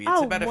weird movie. It's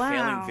Oh, about a wow.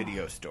 failing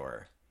video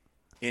store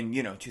in,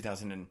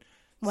 2007.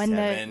 When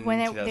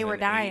they were 2008.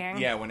 dying.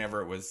 Yeah,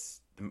 whenever it was,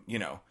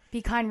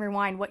 Be kind,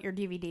 rewind. What your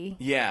DVD?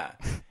 Yeah.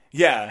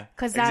 Yeah,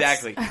 'Cause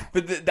that's- exactly.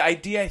 But the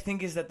idea, I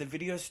think, is that the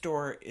video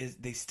store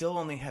they still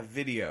only have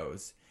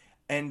videos,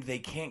 and they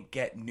can't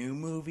get new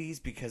movies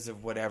because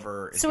of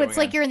whatever. Is So it's going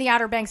like on. you're in the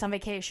Outer Banks on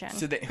vacation.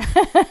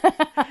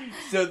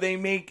 So they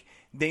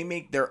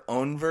make their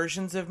own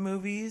versions of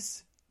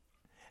movies,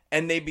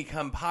 and they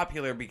become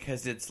popular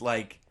because it's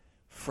like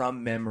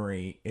from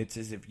memory. It's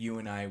as if you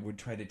and I would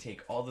try to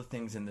take all the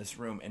things in this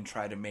room and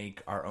try to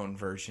make our own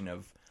version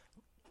of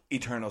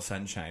Eternal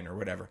Sunshine or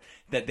whatever.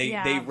 That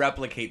they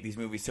replicate these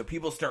movies, so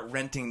people start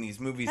renting these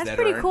movies That's that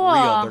pretty aren't cool.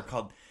 real. They're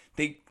called.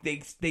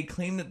 They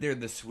claim that they're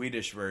the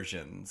Swedish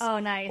versions. Oh,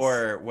 nice.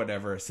 Or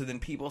whatever. So then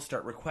people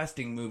start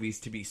requesting movies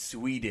to be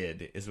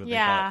Sweded, is what they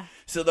call Yeah. it.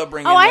 So they'll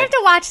bring Oh, in, I like, have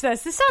to watch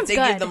this. This sounds they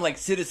good. give them like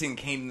Citizen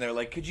Kane, and they're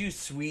like, "Could you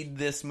Swede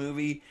this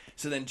movie?"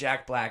 So then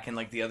Jack Black and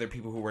like the other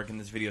people who work in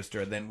this video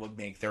store then will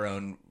make their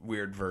own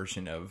weird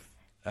version of.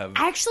 I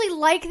actually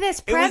like this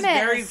It premise. was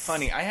very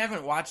funny. I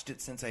haven't watched it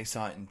since I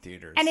saw it in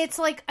theaters, And it's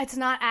like, it's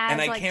not as and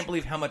I like, can't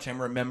believe how much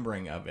I'm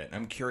remembering of it.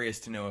 I'm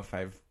curious to know if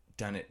I've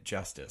done it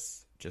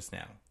justice just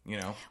now.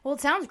 well,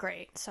 it sounds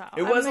great. So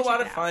It was a lot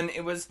of fun.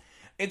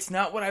 It's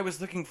not what I was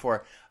looking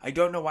for. I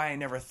don't know why I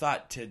never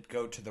thought to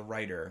go to the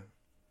writer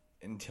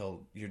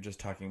until you're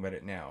just talking about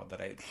it now. That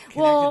I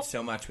connected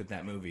so much with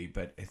that movie,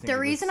 but I think The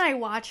reason I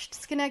watched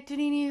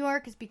Schenectady, New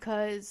York is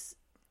because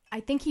I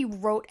think he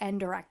wrote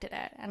and directed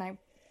it, and I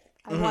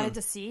wanted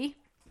to see.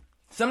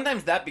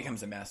 sometimes that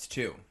becomes a mess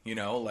too.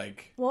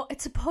 Like Well,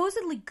 it's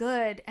supposedly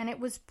good, and it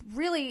was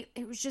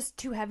just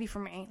too heavy for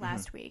me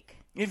last week.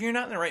 if you're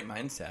not in the right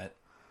mindset.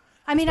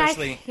 I mean,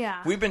 Especially,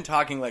 yeah. we've been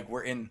talking like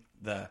we're in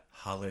the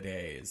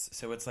holidays,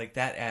 so it's like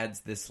that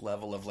adds this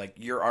level of like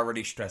you're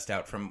already stressed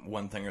out from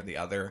one thing or the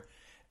other,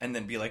 and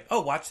then be like,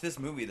 oh, watch this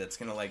movie that's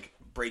gonna like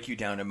break you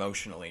down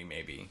emotionally,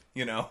 maybe,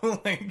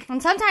 like.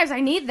 And sometimes I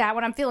need that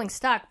when I'm feeling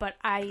stuck, but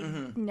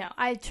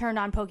I turned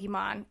on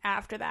Pokemon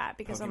after that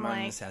because I'm Pokemon like,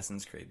 and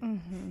Assassin's Creed.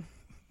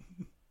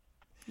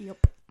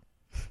 yep.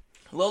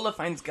 Lola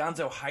finds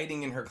Gonzo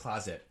hiding in her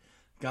closet.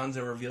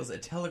 Gonzo reveals a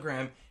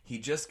telegram he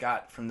just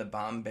got from the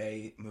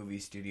Bombay movie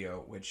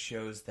studio, which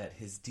shows that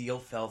his deal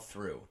fell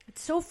through.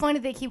 It's so funny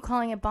they keep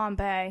calling it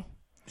Bombay.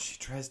 She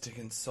tries to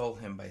console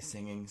him by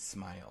singing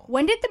Smile.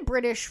 When did the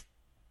British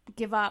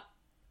give up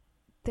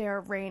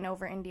their reign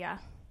over India?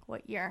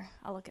 What year?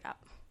 I'll look it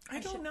up. I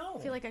don't know.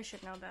 I feel like I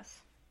should know this.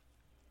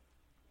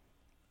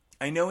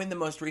 I know in the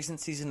most recent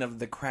season of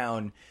The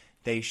Crown,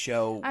 they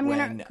show I'm when...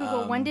 going to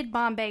Google, when did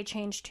Bombay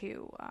change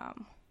to...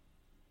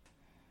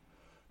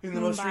 in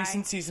the most Mumbai.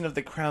 recent season of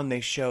The Crown, they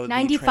show the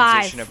 95.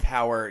 transition of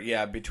power,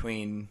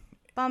 between...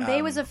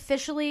 Bombay was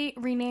officially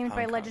renamed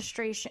by Hong Kong.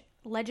 legislation.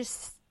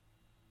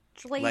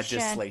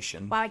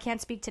 Legislation. Wow, I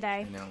can't speak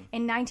today. I know.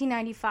 In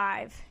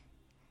 1995.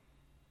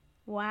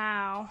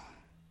 Wow.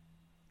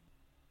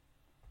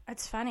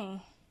 That's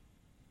funny.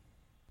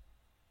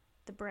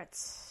 The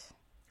Brits.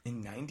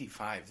 In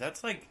 95.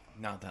 That's, like,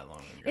 not that long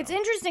ago. It's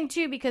interesting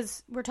too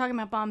because we're talking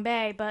about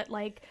Bombay, but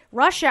like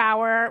Rush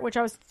Hour, which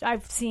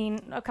I've seen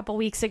a couple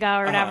weeks ago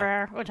or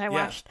whatever, which I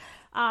watched.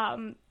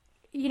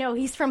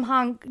 He's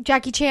from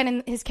Jackie Chan,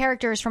 and his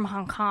character is from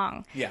Hong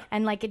Kong. Yeah.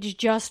 And like it's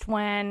just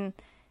when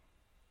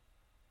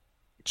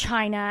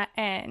China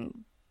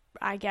and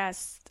I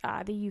guess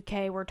the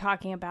UK were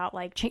talking about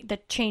like the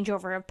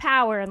changeover of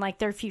power and like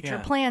their future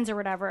plans or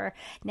whatever.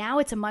 Now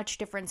it's a much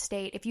different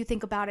state. If you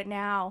think about it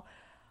now,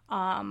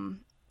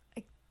 Hong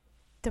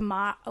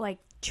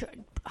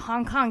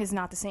Kong is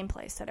not the same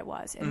place that it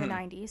was in the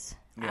 90s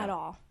at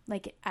all.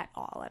 Like at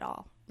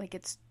all. Like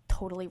it's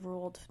totally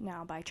ruled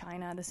now by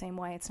China the same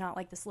way. It's not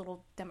like this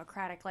little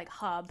democratic like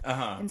hub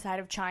inside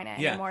of China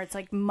anymore. It's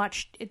like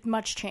much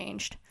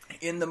changed.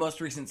 In the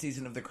most recent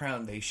season of The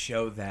Crown, they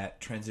show that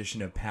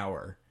transition of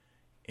power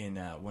in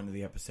one of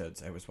the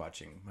episodes I was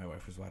watching. My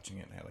wife was watching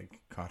it, and I like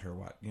caught her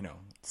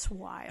It's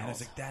wild. and I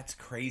was like, that's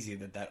crazy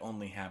that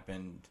only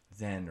happened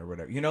then or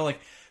whatever.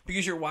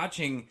 Because you're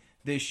watching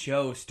this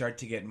show start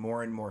to get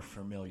more and more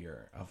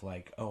familiar of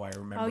like, oh, I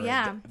remember. Oh,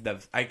 yeah.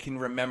 I can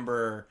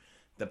remember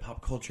the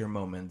pop culture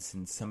moments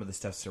and some of the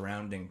stuff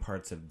surrounding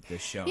parts of the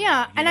show.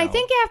 Yeah, you and I know?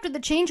 think after the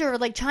changeover,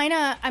 like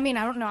China, I mean,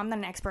 I don't know, I'm not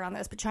an expert on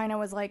this, but China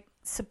was like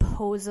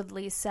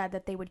supposedly said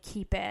that they would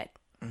keep it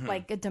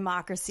like a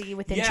democracy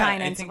within Yeah,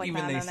 China I and stuff think like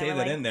even that. they And say were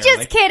that like, in there, Just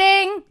like-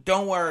 kidding.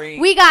 Don't worry.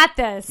 We got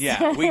this.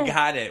 Yeah, we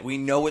got it. We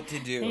know what to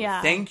do.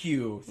 Yeah. Thank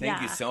you.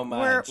 Thank you Yeah. so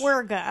much.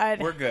 We're good.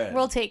 We're good.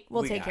 We'll take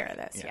We take got care of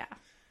it. this. Yeah. Yeah.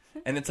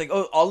 And it's like,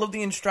 oh, all of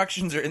the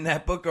instructions are in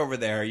that book over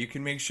there. You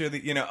can make sure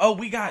that, oh,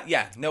 we got,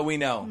 we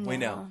know.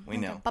 We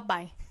know.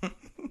 Bye-bye.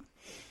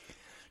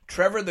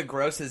 Trevor the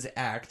Gross's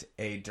act,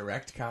 a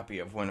direct copy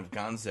of one of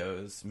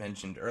Gonzo's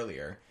mentioned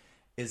earlier,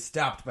 is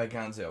stopped by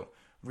Gonzo.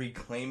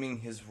 reclaiming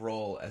his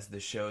role as the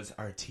show's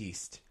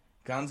artiste.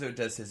 Gonzo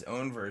does his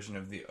own version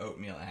of the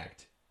oatmeal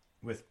act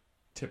with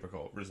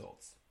typical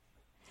results.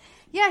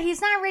 Yeah,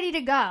 he's not ready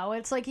to go.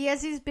 It's like he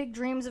has these big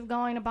dreams of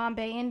going to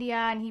Bombay, India,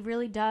 and he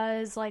really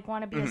does like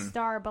want to be a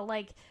star, but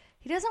like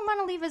he doesn't want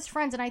to leave his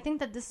friends. And I think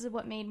that this is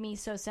what made me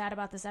so sad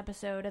about this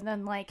episode. And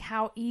then like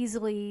how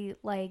easily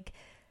like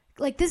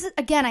this is,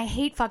 again, I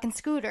hate fucking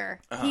Scooter.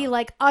 He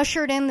like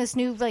ushered in this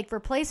new like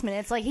replacement.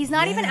 It's like he's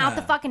not even out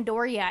the fucking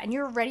door yet, and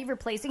you're already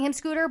replacing him,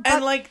 Scooter. But,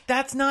 And like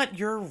that's not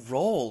your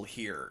role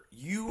here.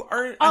 You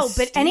are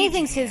but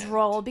anything's his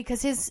role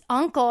because his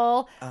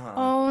uncle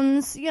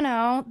owns,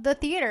 the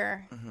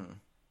theater.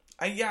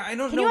 I don't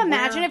know. Can you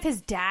imagine if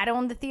his dad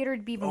owned the theater?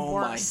 It'd be even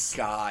worse.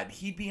 Oh my God,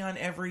 he'd be on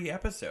every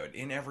episode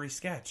in every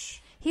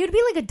sketch. He would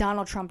be like a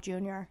Donald Trump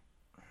Jr.,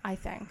 I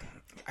think.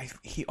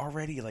 He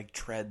already like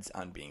treads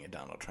on being a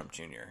Donald Trump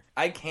Jr.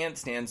 I can't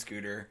stand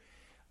Scooter.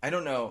 I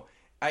don't know.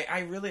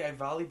 I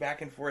volley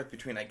back and forth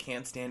between I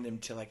can't stand him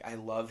to like I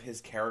love his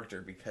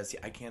character because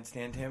I can't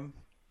stand him.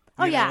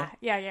 Oh You know?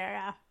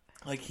 yeah.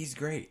 Like he's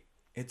great.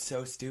 It's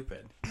so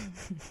stupid.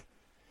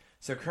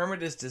 So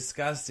Kermit is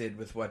disgusted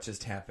with what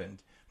just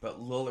happened,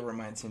 but Lola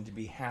reminds him to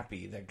be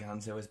happy that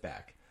Gonzo is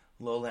back.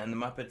 Lola and the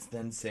Muppets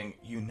then sing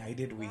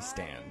 "United We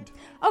Stand."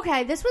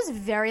 Okay, this was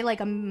very like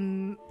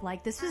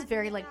this was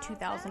very like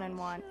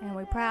 2001, and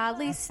we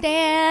proudly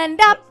stand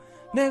up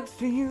Next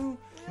to you.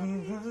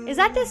 Is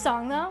that this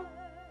song though?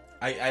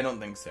 I don't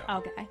think so.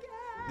 Okay.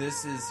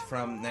 This is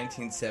from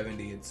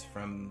 1970. It's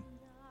from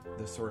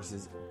the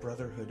sources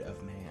Brotherhood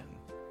of Man.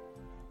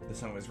 The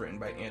song was written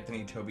by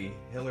Anthony Toby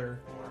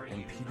Hiller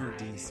and Peter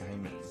D.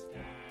 Simon.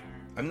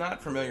 I'm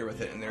not familiar with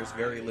it, and there's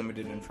very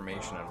limited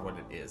information on what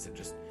it is.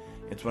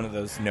 It's one of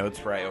those notes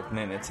where I open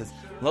it and it says,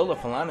 Lola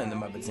Falana and the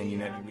Muppets Sing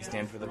United We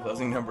Stand for the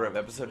closing number of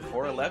episode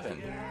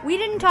 411. We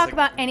didn't talk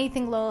about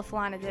anything Lola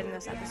Falana did in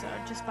this episode,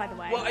 just by the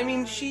way. Well, I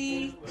mean,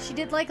 she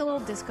did like a little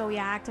disco-y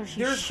act, or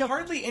there's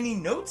hardly any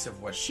notes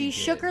of what she did.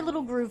 She shook her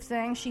little groove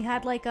thing. She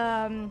had like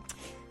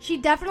she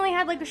definitely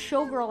had like a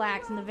showgirl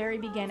act in the very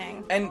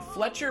beginning. And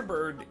Fletcher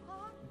Bird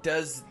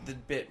does the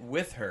bit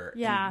with her.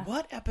 Yeah. And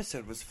what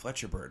episode was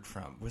Fletcher Bird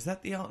from? Was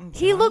that the Elton John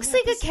He looks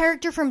like a episode?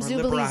 character from Or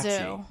Zoobilee Liberace?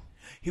 Zoo.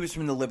 He was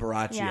from the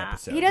Liberace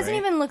episode. He doesn't right?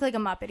 even look like a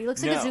Muppet. He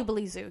looks like a No.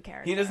 Zoobilee Zoo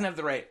character. He doesn't have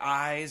the right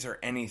eyes or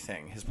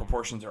anything. His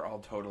proportions are all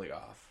totally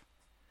off.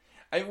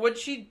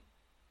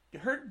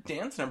 Her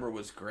dance number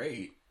was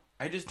great.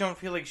 I just don't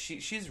feel like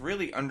she's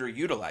really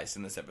underutilized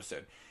in this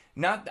episode.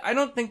 I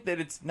don't think that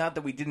it's not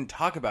that we didn't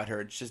talk about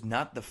her. It's just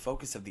not the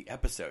focus of the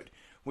episode,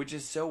 which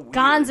is so weird.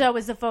 Gonzo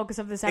is the focus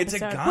of this It's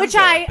episode, a Gonzo which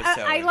I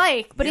episode.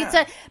 like. But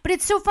Yeah.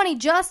 it's so funny.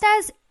 Just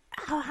as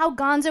how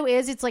Gonzo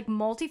is, it's like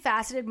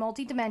multifaceted,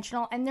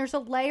 multidimensional, and there's a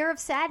layer of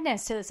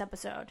sadness to this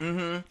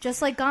episode,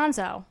 just like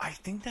Gonzo. I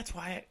think that's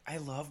why I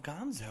love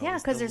Gonzo. Yeah,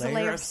 is 'cause the there's a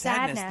layer of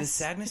sadness. The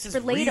sadness It's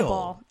is relatable.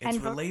 real. It's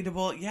And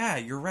relatable. Yeah,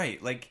 you're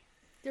right. Like,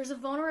 There's a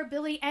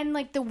vulnerability and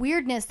like the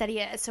weirdness that he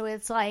is. So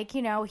it's like,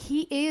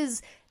 he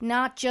is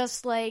not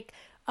just like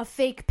a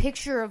fake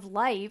picture of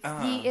life.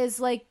 He is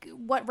like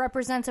what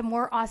represents a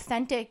more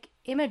authentic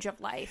image of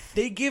life.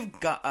 they give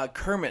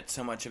Kermit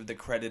so much of the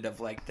credit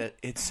of like that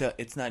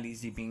it's not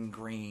easy being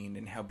green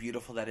and how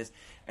beautiful that is,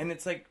 and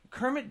it's like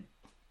Kermit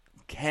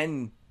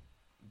can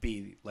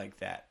be like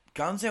that.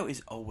 Gonzo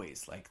is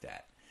always like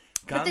that.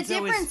 But the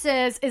difference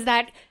is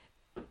that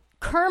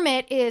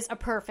Kermit is a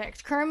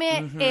perfect.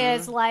 Kermit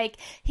is like,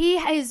 he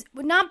is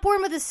not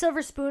born with a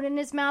silver spoon in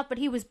his mouth, but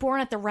he was born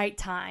at the right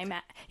time.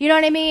 You know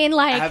what I mean?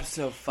 Like,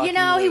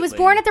 Abso-fucking-lutely. he was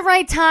born at the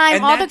right time.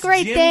 And all the that's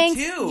great Jim things.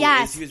 Too,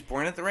 Yes. is he was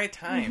born at the right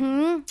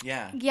time.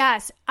 Yeah.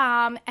 Yes.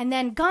 And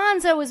then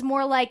Gonzo is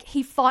more like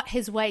he fought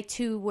his way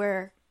to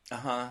where,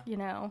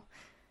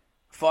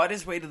 Fought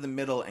his way to the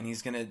middle, and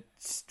he's gonna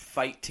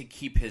fight to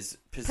keep his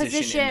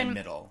position in the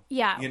middle.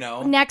 Yeah.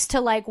 Next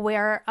to like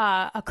where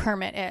a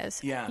Kermit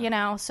is.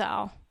 Yeah.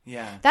 So.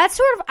 Yeah. That's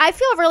sort of, I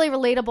feel really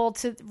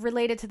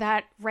related to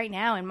that right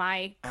now in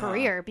my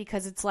career,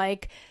 because it's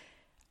like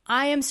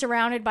I am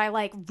surrounded by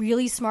like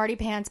really smarty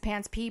pants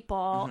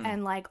people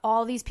and like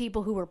all these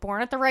people who were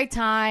born at the right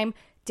time,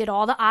 did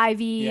all the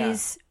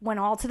Ivies, went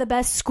all to the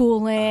best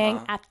schooling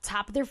at the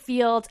top of their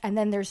fields, and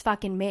then there's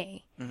fucking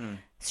me.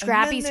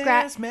 Scrappy,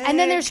 and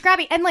then there's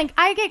Scrappy, and like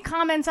I get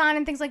comments on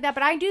and things like that,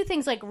 but I do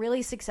things like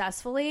really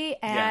successfully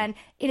and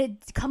in a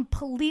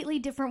completely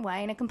different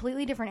way, in a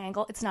completely different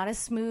angle. It's not as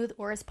smooth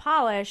or as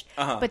polished,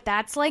 but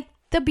that's like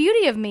the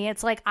beauty of me.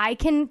 It's like I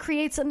can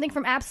create something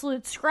from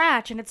absolute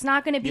scratch, and it's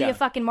not going to be a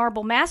fucking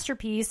marble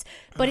masterpiece,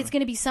 but it's going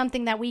to be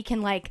something that we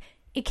can like.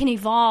 It can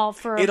evolve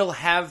for. It'll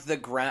have the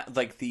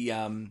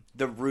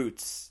the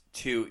roots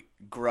to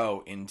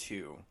grow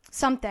into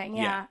something.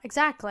 Yeah.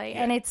 Exactly.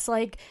 Yeah. And it's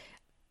like,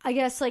 I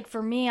guess like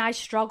for me, I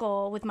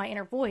struggle with my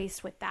inner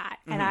voice with that,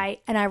 and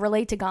I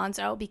relate to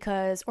Gonzo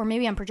because, or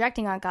maybe I'm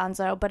projecting on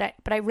Gonzo, but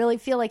I really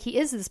feel like he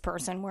is this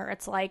person where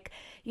it's like,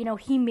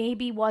 he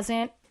maybe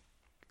wasn't,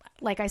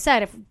 like I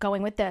said, if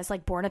going with this,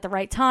 like born at the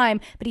right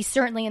time, but he's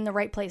certainly in the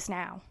right place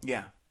now.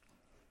 Yeah.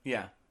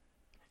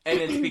 And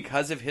it's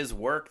because of his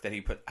work that he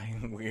put...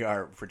 we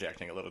are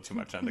projecting a little too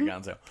much onto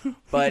Gonzo.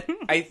 But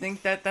I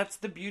think that that's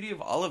the beauty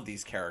of all of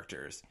these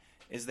characters,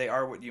 is they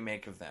are what you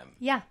make of them.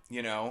 Yeah.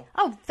 You know?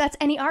 Oh, that's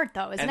any art,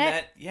 though, isn't And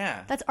it?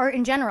 yeah. That's art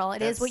in general.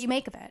 It is That's what you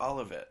make of it. All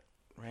of it,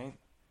 right?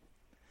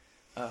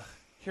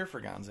 Here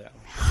for Gonzo.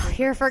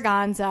 Here for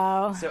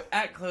Gonzo. So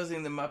at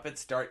closing, the Muppets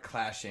start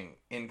clashing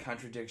in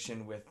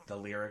contradiction with the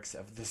lyrics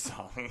of the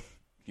song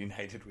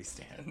United We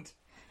Stand.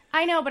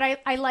 I know, but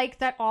I like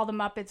that all the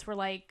Muppets were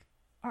like...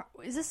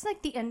 is this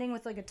like the ending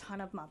with like a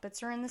ton of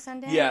Muppets are in this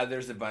ending? Yeah,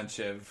 there's a bunch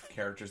of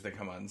characters that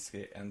come on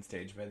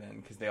stage by then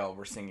because they all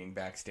were singing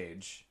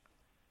backstage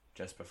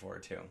just before,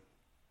 too.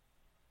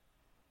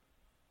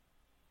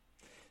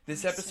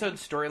 This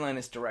episode's storyline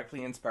is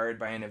directly inspired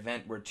by an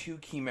event where 2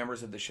 key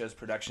members of the show's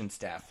production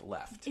staff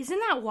left. Isn't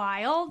that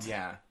wild?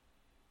 Yeah,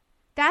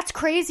 That's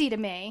crazy to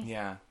me.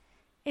 yeah.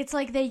 It's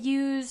like they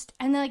used,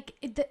 and like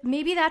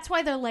maybe that's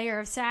why the layer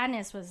of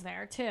sadness was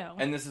there too.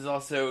 And this is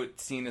also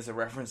seen as a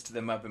reference to the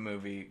Muppet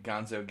movie.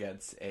 Gonzo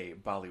gets a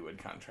Bollywood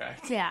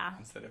contract. Yeah.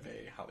 Instead of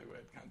a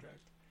Hollywood contract.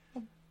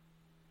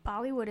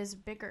 Bollywood is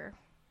bigger.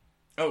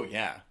 Oh,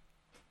 yeah.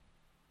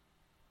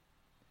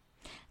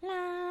 La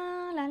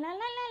la la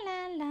la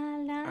la la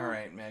la. All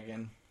right,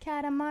 Megan.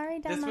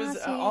 Katamari This was,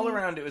 Damacy. all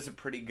around, it was a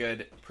pretty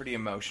good, pretty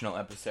emotional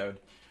episode.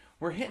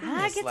 We're hitting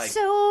I this, get like...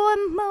 so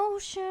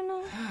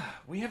emotional.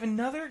 We have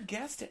another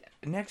guest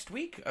next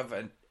week of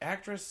an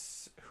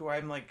actress who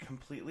I'm, like,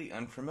 completely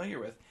unfamiliar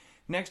with.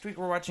 Next week,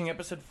 we're watching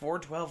episode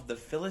 412, the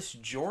Phyllis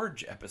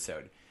George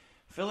episode.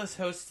 Phyllis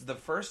hosts the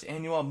first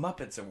annual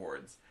Muppets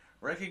Awards,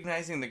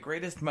 recognizing the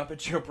greatest Muppet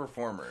Show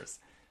performers.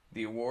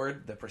 The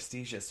award, the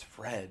prestigious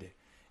Fred,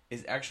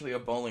 is actually a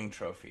bowling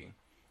trophy.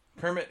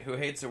 Kermit, who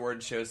hates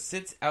award shows,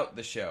 sits out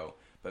the show,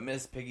 but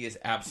Miss Piggy is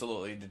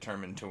absolutely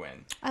determined to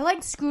win. I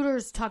like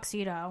Scooter's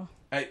tuxedo.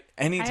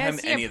 Anytime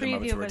see a any of the preview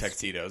Muppets of wear a-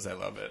 tuxedos, I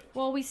love it.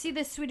 Well, we see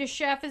the Swedish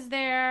chef is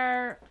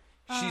there.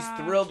 She's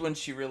thrilled when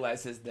she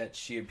realizes that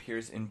she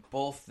appears in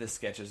both the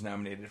sketches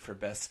nominated for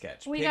Best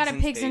Sketch. We got a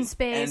Pigs in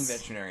Space. And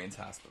Veterinarian's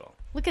Hospital.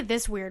 Look at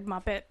this weird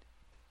Muppet.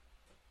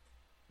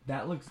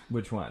 That looks...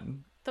 Which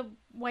one? The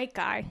white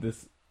guy.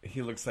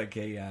 He looks like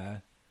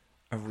a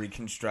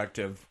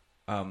reconstructive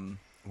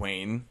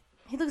Wayne.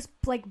 He looks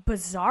like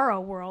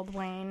Bizarro World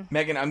Wayne.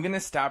 Megan, I'm going to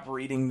stop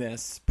reading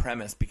this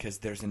premise because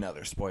there's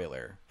another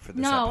spoiler for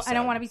this No, episode. I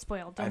don't want to be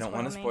spoiled. I don't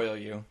want to spoil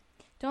you.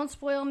 Don't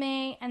spoil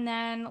me. And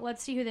then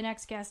let's see who the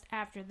next guest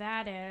after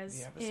that is.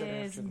 The episode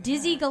Is after that.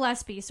 Dizzy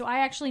Gillespie. So I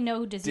actually know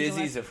who Dizzy Dizzy's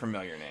Gillespie. a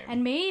familiar name.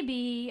 And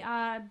maybe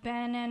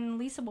Ben and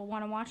Lisa will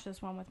want to watch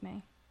this one with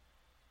me.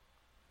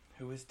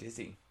 Who is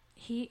Dizzy?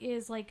 He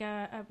is like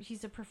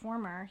he's a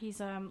performer.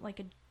 He's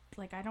like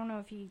I don't know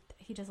if he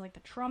does like the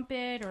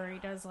trumpet or he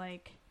does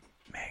like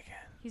Megan,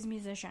 he's a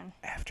musician.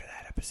 after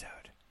that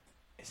episode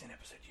is an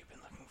episode you've been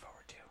looking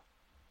forward to.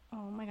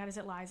 Oh my god, is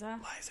it Liza?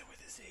 Liza with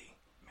a Z.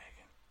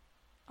 Megan.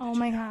 Oh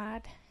my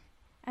god.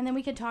 And then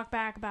we could talk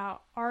back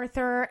about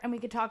Arthur and we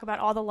could talk about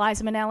all the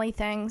Liza Minnelli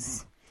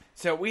things.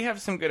 So we have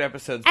some good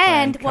episodes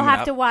And planned we'll coming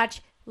have to up.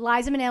 watch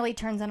Liza Minnelli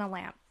Turns on a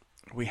Lamp.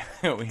 We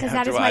Because have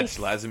that to is my watch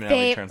Liza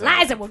Minnelli turns on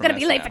Liza, a we're Lamp going to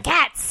be from late for SNL.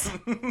 cats.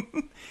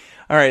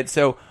 All right,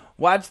 so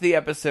watch the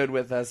episode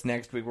with us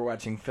next week. We're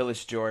watching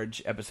Phyllis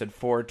George, episode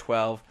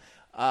 412.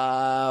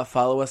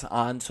 Follow us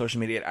on social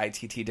media at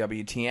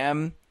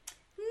ITTWTM.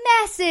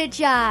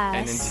 Message us.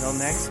 And until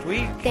next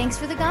week. Thanks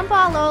for the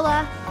gumball,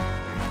 Lola.